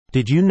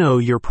Did you know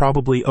you're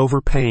probably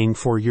overpaying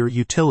for your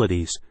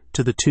utilities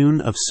to the tune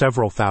of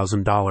several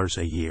 $1,000s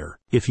a year?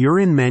 If you're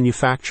in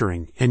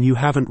manufacturing and you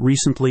haven't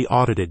recently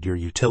audited your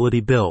utility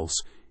bills,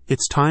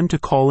 it's time to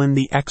call in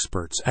the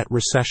experts at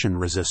Recession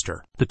Resistor.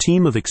 The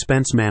team of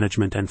expense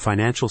management and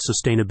financial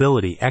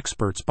sustainability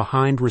experts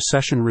behind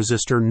Recession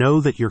Resistor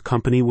know that your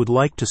company would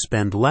like to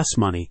spend less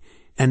money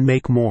and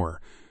make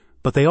more.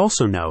 But they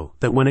also know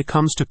that when it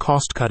comes to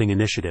cost-cutting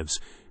initiatives,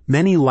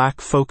 many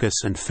lack focus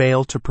and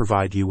fail to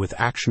provide you with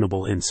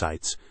actionable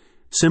insights.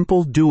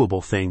 Simple,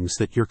 doable things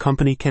that your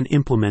company can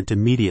implement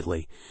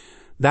immediately.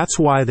 That's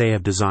why they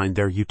have designed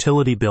their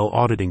utility bill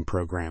auditing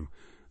program,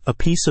 a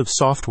piece of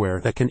software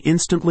that can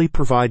instantly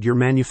provide your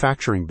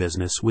manufacturing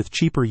business with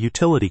cheaper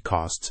utility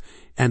costs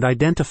and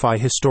identify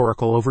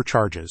historical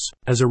overcharges.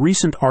 As a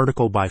recent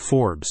article by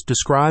Forbes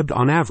described,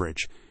 on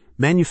average,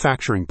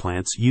 manufacturing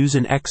plants use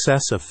in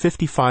excess of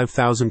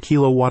 55,000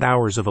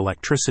 kilowatt-hours of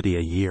electricity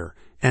a year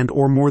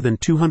and/or more than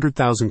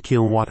 200,000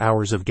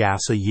 kilowatt-hours of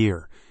gas a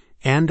year.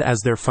 And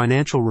as their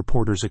financial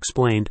reporters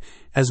explained,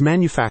 as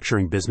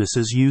manufacturing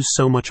businesses use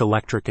so much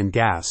electric and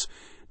gas,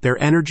 their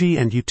energy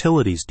and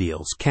utilities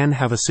deals can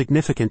have a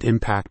significant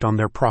impact on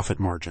their profit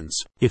margins.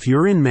 If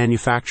you're in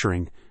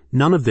manufacturing,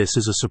 none of this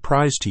is a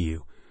surprise to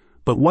you.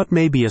 But what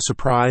may be a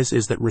surprise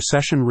is that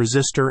Recession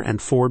Resistor and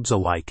Forbes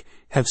alike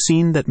have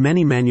seen that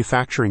many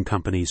manufacturing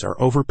companies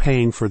are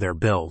overpaying for their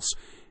bills,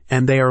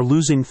 and they are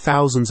losing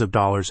thousands of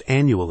dollars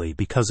annually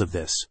because of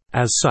this.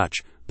 As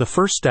such, the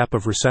first step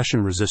of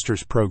Recession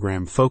Resistor's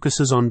program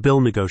focuses on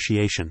bill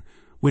negotiation,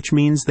 which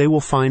means they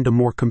will find a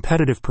more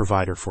competitive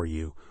provider for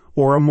you,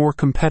 or a more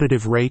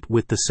competitive rate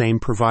with the same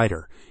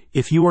provider.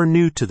 If you are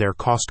new to their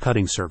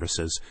cost-cutting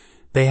services,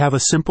 they have a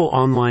simple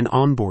online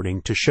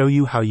onboarding to show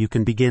you how you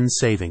can begin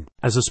saving.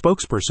 As a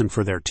spokesperson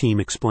for their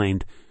team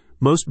explained,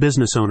 most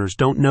business owners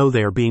don't know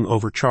they are being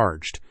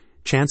overcharged.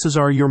 Chances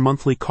are your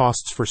monthly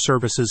costs for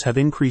services have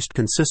increased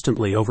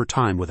consistently over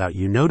time without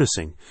you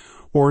noticing,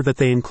 or that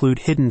they include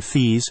hidden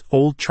fees,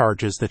 old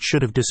charges that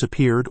should have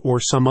disappeared,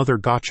 or some other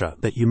gotcha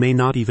that you may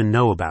not even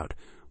know about.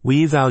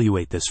 We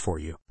evaluate this for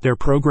you. Their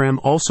program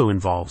also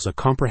involves a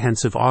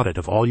comprehensive audit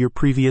of all your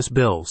previous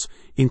bills,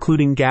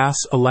 including gas,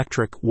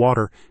 electric,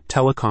 water,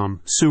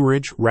 telecom,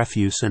 sewerage,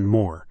 refuse, and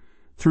more.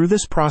 Through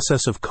this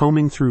process of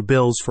combing through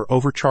bills for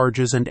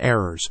overcharges and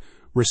errors,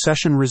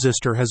 Recession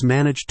Resistor has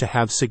managed to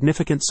have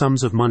significant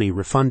sums of money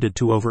refunded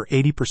to over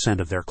 80%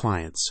 of their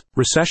clients.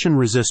 Recession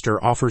Resistor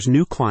offers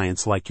new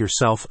clients like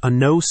yourself a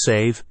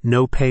no-save,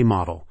 no-pay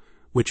model,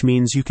 which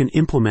means you can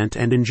implement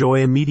and enjoy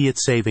immediate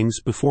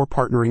savings before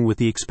partnering with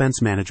the expense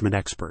management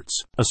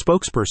experts. A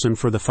spokesperson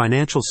for the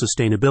financial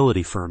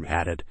sustainability firm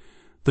added,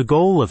 "The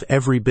goal of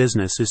every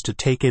business is to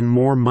take in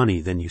more money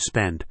than you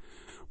spend.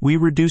 We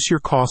reduce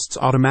your costs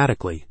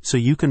automatically so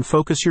you can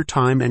focus your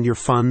time and your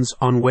funds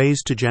on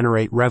ways to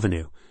generate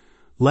revenue.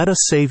 Let us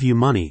save you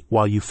money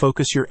while you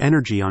focus your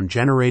energy on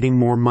generating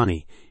more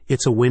money.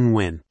 It's a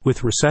win-win.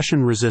 With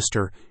Recession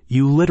Resistor,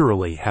 you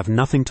literally have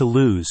nothing to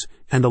lose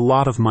and a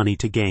lot of money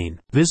to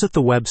gain." Visit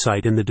the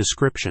website in the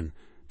description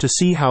to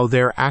see how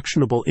their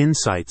actionable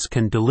insights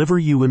can deliver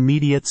you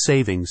immediate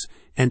savings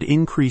and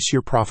increase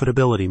your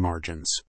profitability margins.